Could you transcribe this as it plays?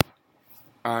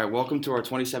All right, welcome to our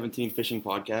 2017 fishing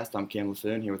podcast. I'm Cam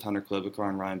LaFoon here with Hunter Klobuchar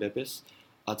and Ryan Bippis.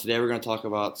 Today we're going to talk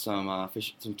about some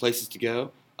places to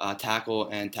go, tackle,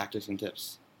 and tactics and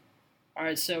tips. All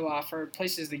right, so for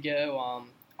places to go,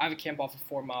 I have a camp off a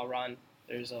 4 mile run.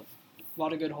 There's a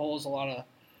lot of good holes, a lot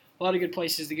of good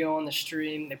places to go on the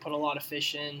stream. They put a lot of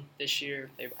fish in this year.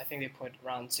 I think they put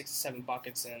around 6 to 7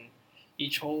 buckets in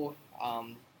each hole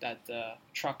that the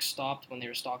truck stopped when they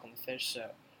were stocking the fish.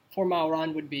 So 4 mile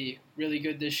run would be really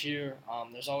good this year.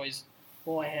 There's always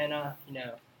Hannah,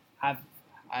 I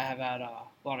have had a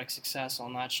lot of success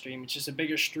on that stream. It's just a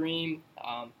bigger stream.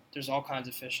 There's all kinds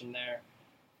of fish in there.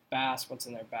 Bass, what's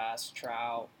in there? Bass,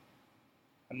 trout.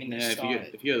 I mean, if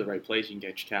you go to the right place, you can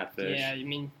catch catfish. Yeah, I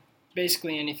mean,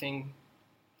 basically anything.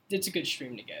 It's a good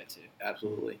stream to go to.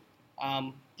 Absolutely.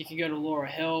 You can go to Laura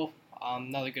Hill,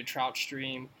 another good trout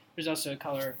stream. There's also a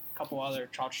couple other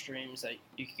trout streams that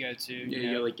you could go to. Yeah,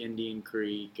 you got like Indian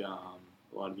Creek. A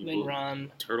lot of people. Lynn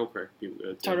Run. Turtle Creek people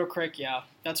go to. Turtle Creek, yeah,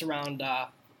 that's around.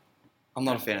 I'm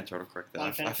not a fan of Turtle Creek, though.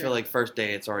 I feel Creek? like first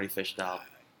day it's already fished out.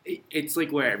 It's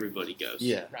like where everybody goes.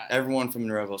 Yeah, Right. Everyone from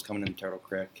Monroeville is coming into Turtle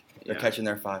Creek. They're Yeah. catching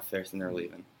their 5 fish and they're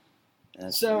leaving.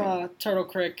 And Turtle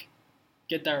Creek,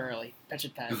 get there early. Catch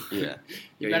at 10. yeah.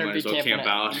 You Yeah, better might be as well camping camp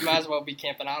out. out. You might as well be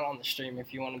camping out on the stream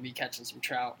if you want to be catching some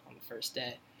trout on the first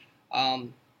day.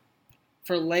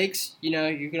 For lakes,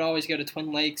 you can always go to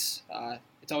Twin Lakes.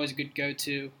 It's always a good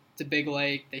go-to. It's a big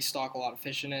lake. They stock a lot of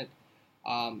fish in it.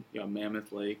 Yeah,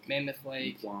 Mammoth Lake. Mammoth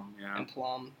Lake Plum, yeah. and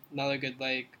Plum, another good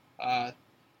lake. What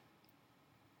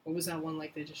was that one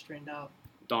lake they just drained out?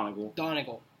 Donegal.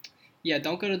 Donegal. Yeah,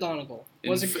 don't go to Donegal.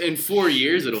 In 4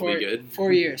 years, it'll be good.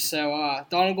 4 years. So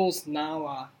Donegal's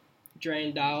now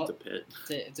drained out. It's a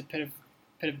pit. It's a pit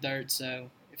of dirt. So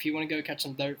if you want to go catch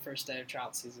some dirt first day of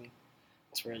trout season,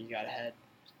 that's where you gotta head.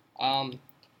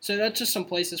 So that's just some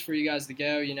places for you guys to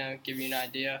go. Give you an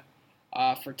idea.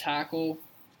 For tackle,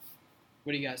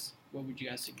 what would you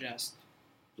guys suggest?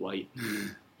 Light.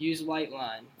 Use light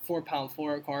line. 4-pound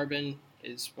fluorocarbon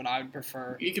is what I would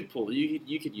prefer. You could pull.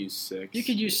 You could use 6. You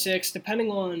could use 6, depending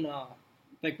on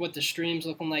what the stream's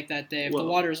looking like that day. If the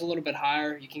water is a little bit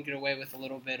higher, you can get away with a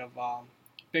little bit of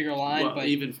bigger line. Well, but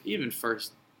even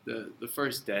first the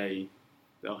first day,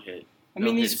 they'll hit. I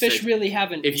mean, these fish 6. really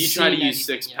haven't. If you try to seen use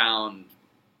anything 6 yet. pound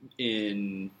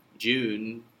in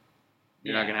June,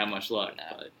 you're not Yeah. gonna have much luck. No.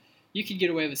 But You could get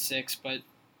away with 6, but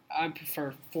I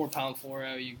prefer 4-pound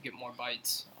fluoro. You get more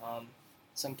bites.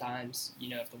 Sometimes,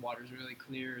 if the water's really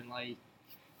clear and light,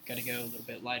 got to go a little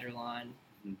bit lighter line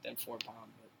than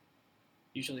 4-pound. But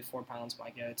usually 4 pounds my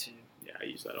go-to. yeah, I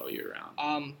use that all year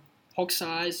round. Hook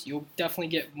size, you'll definitely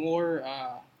get more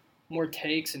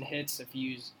takes and hits if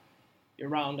you use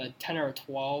around a 10 or a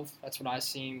 12. That's what I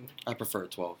seen. I prefer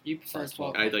 12. You prefer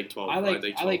 12? I like 12. I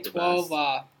like 12.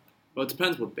 Well, it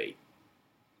depends what bait.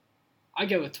 I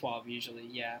go with 12 usually.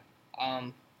 Yeah.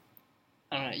 I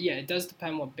don't know. Yeah, it does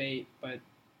depend what bait, but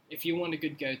if you want a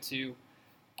good go-to,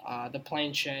 the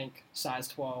plain shank size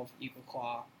 12 Eagle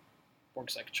Claw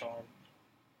works like a charm.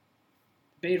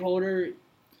 Bait holder,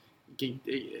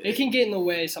 it can get in the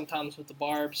way sometimes with the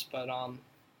barbs, but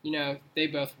they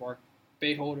both work.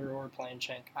 Bait holder or plain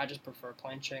shank. I just prefer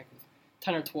plain shank with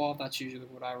 10 or 12. That's usually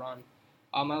what I run.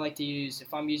 I like to use,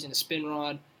 if I'm using a spin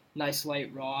rod, nice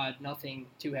light rod, nothing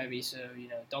too heavy. So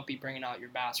don't be bringing out your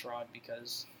bass rod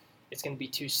because it's going to be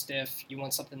too stiff. You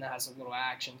want something that has a little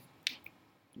action.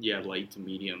 Yeah, light to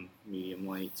medium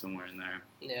light, somewhere in there.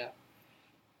 Yeah.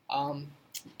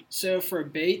 So for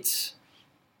baits,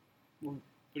 what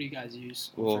do you guys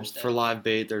use? on Well, first day? for live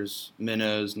bait, there's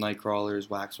minnows, night crawlers,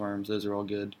 waxworms. Those are all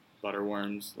good.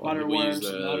 Butterworms. Butterworms,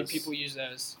 a lot of people use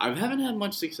those. I haven't had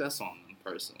much success on them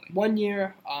personally. One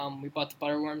year, we bought the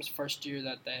butterworms. First year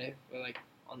that they were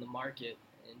on the market,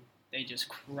 and they just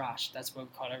crushed. That's what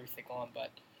we caught everything on. But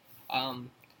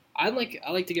I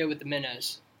like to go with the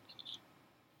minnows.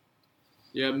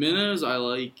 Yeah, minnows I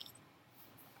like.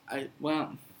 I'm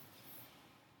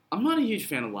not a huge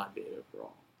fan of live bait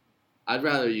overall. I'd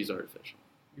rather use artificial.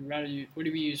 What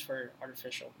do we use for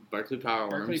artificial? Berkeley power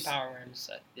worms. Berkeley power worms.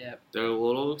 Yeah. They're a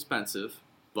little expensive,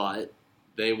 but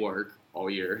they work all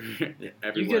year,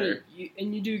 everywhere.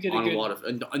 You do get on a good. a lot of,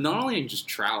 and not only just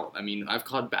trout. I mean, I've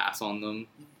caught bass on them.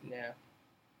 Yeah.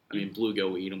 I mean,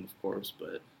 bluegill will eat them, of course,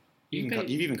 but You've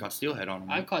even caught steelhead on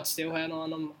them. I've caught steelhead on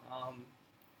them. All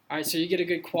right, so you get a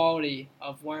good quality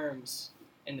of worms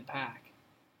in the pack.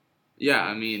 yeah,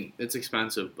 I mean, it's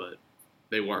expensive, but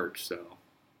they work. So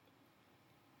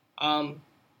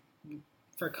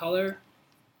For color,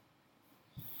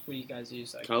 what do you guys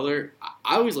use? color,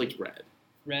 I always liked red.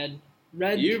 Red.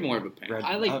 You're more of a pink. Red.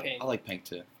 I like pink. I like pink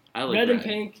too. I like red and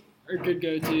pink are good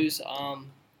go-tos.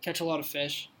 Catch a lot of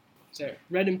fish. So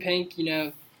red and pink,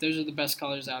 those are the best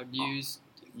colors I would use.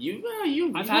 You've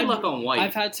I've had had luck on white.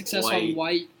 I've had success on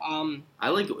white. I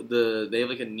like they have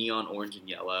like a neon orange and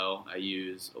yellow. I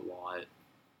use a lot.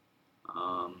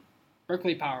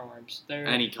 Berkeley power worms. They're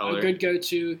Any color. a good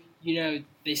go-to.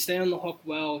 They stay on the hook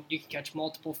well. You can catch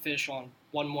multiple fish on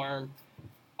one worm.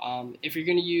 If you're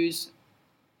gonna use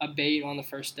a bait on the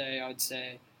first day, I would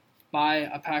say buy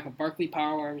a pack of Berkeley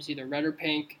power worms, either red or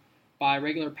pink. Buy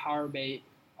regular power bait.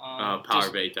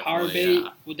 Power bait, definitely. Power bait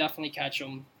will definitely catch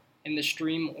them in the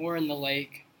stream or in the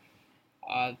lake.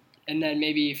 And then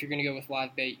maybe if you're gonna go with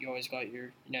live bait, you always got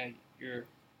your worms,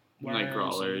 night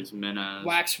crawlers, minnows,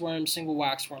 wax worms. Single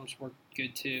wax worms work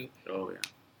good too. Oh yeah.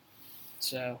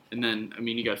 So. And then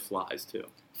you got flies too.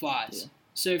 Flies. Yeah.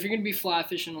 So if you're gonna be fly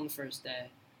fishing on the first day,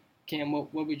 Cam,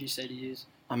 what would you say to use?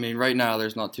 I mean, right now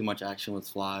there's not too much action with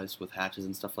flies, with hatches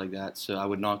and stuff like that, so I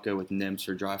would not go with nymphs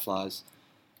or dry flies.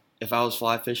 If I was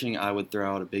fly fishing, I would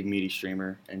throw out a big meaty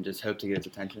streamer and just hope to get its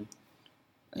attention.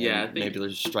 Yeah, I think, maybe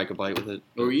just strike a bite with it.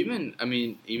 Or even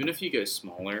if you go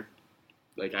smaller,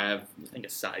 like I think a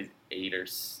size 8 or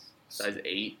size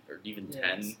 8 or even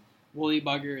 10. Woolly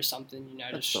bugger or something,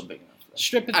 That's still big enough.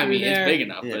 Strip it through there. It's big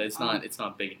enough, but it's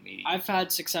not big and meaty. I've had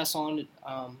success on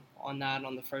that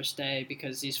on the first day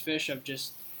because these fish have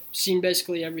just seen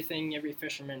basically everything every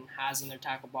fisherman has in their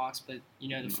tackle box, but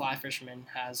the fly fisherman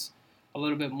has a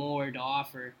little bit more to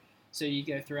offer. So you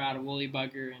go throw out a woolly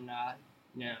bugger and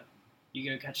you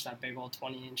go catch that big old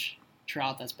 20-inch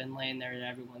trout that's been laying there that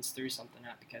everyone's threw something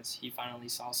at because he finally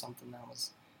saw something that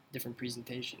was a different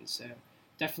presentation. So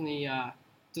definitely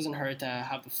doesn't hurt to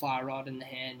have the fly rod in the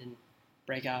hand and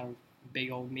break out a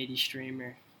big old meaty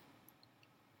streamer.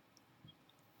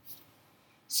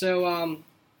 So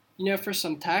for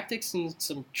some tactics and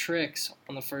some tricks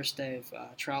on the first day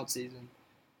of trout season,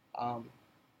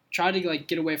 try to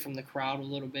get away from the crowd a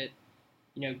little bit.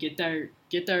 Get there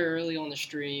early on the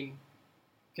stream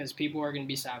because people are going to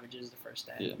be savages the first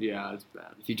day. Yeah, it's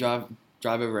bad. If you drive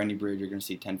over any bridge, you're going to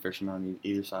see 10 fishermen on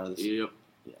either side of the street. Yep.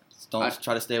 Yeah. Don't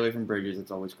try to stay away from bridges.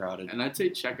 It's always crowded. And I'd say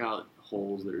check out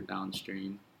holes that are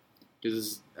downstream.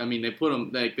 Because they put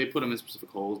them in specific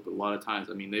holes, but a lot of times,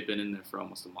 they've been in there for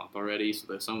almost a month already,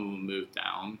 so some of them move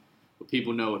down. But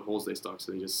people know what holes they stock,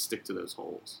 so they just stick to those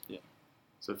holes. Yeah.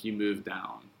 So if you move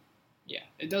down. Yeah,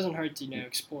 it doesn't hurt to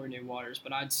explore new waters,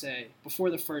 but I'd say before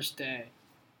the first day,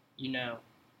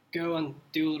 go and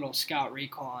do a little scout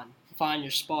recon, find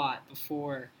your spot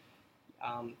before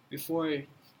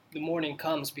the morning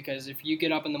comes. Because if you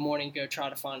get up in the morning, go try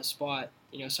to find a spot,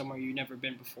 somewhere you've never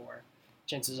been before,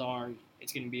 chances are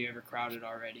it's going to be overcrowded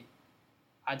already.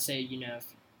 I'd say,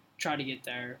 try to get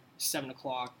there 7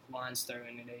 o'clock, lines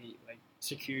thrown at 8,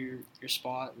 secure your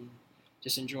spot and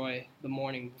just enjoy the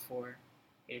morning before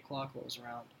 8 o'clock rolls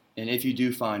around. And if you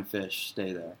do find fish,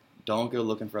 stay there. Don't go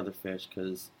looking for other fish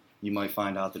because you might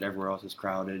find out that everywhere else is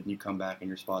crowded and you come back and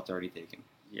your spot's already taken.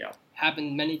 Yeah.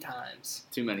 Happened many times.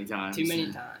 Too many times.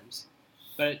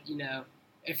 But,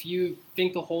 if you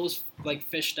think the hole's,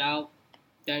 fished out,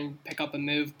 then pick up and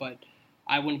move, but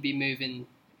I wouldn't be moving.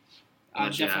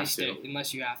 Unless definitely stay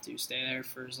unless you have to. Stay there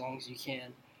for as long as you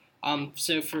can.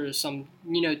 So for some,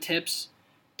 tips,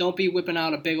 don't be whipping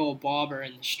out a big old bobber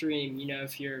in the stream.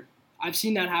 I've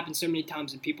seen that happen so many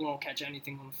times and people don't catch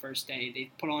anything on the first day. They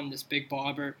put on this big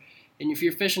bobber, and if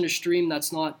you're fishing a stream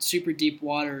that's not super deep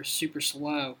water, super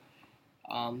slow,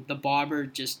 the bobber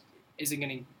just isn't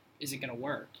gonna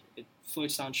work. It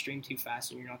floats downstream too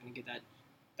fast, and you're not gonna get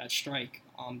that strike.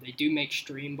 They do make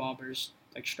stream bobbers,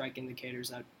 like strike indicators,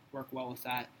 that work well with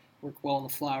that. Work well on the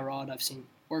fly rod. I've seen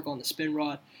work on the spin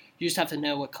rod. You just have to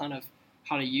know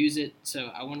how to use it.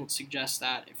 So I wouldn't suggest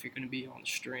that if you're going to be on the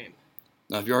stream.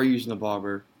 Now, if you are using the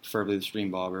bobber, preferably the stream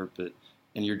bobber,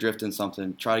 and you're drifting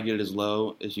something, try to get it as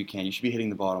low as you can. You should be hitting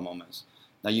the bottom almost.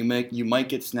 Now you might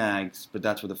get snags, but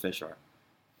that's where the fish are.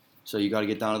 So you got to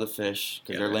get down to the fish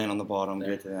because they're laying on the bottom.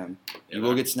 Get to them. You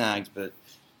will get snags, but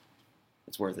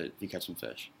it's worth it if you catch some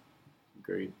fish.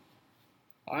 Agreed.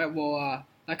 All right. Well,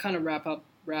 that kind of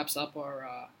wraps up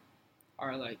our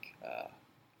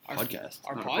podcast.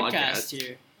 Our podcast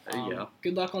here. There you go.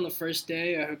 Good luck on the first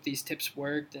day. I hope these tips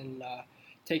worked and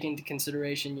take into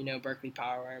consideration, Berkeley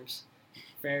power worms.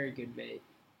 Very good bait.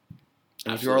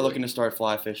 And if you are looking to start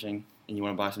fly fishing and you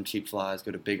want to buy some cheap flies,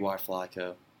 go to Big Y Fly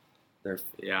Co.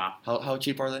 How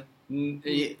cheap are they?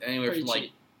 Anywhere Pretty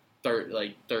from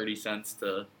cheap. 30 cents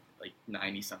to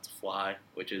 90 cents a fly,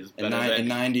 which is better than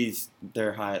 90s.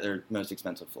 They're most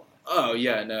expensive fly. Oh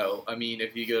yeah, no.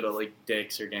 If you go to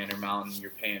Dick's or Gander Mountain, you're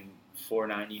paying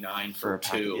 $4.99 for a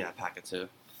two. Pack of two.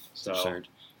 It's So absurd.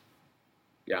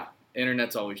 Yeah,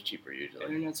 Internet's always cheaper usually.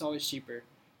 Internet's always cheaper.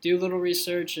 Do a little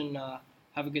research and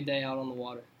have a good day out on the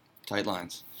water. Tight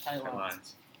lines. Tight lines.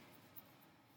 Lines.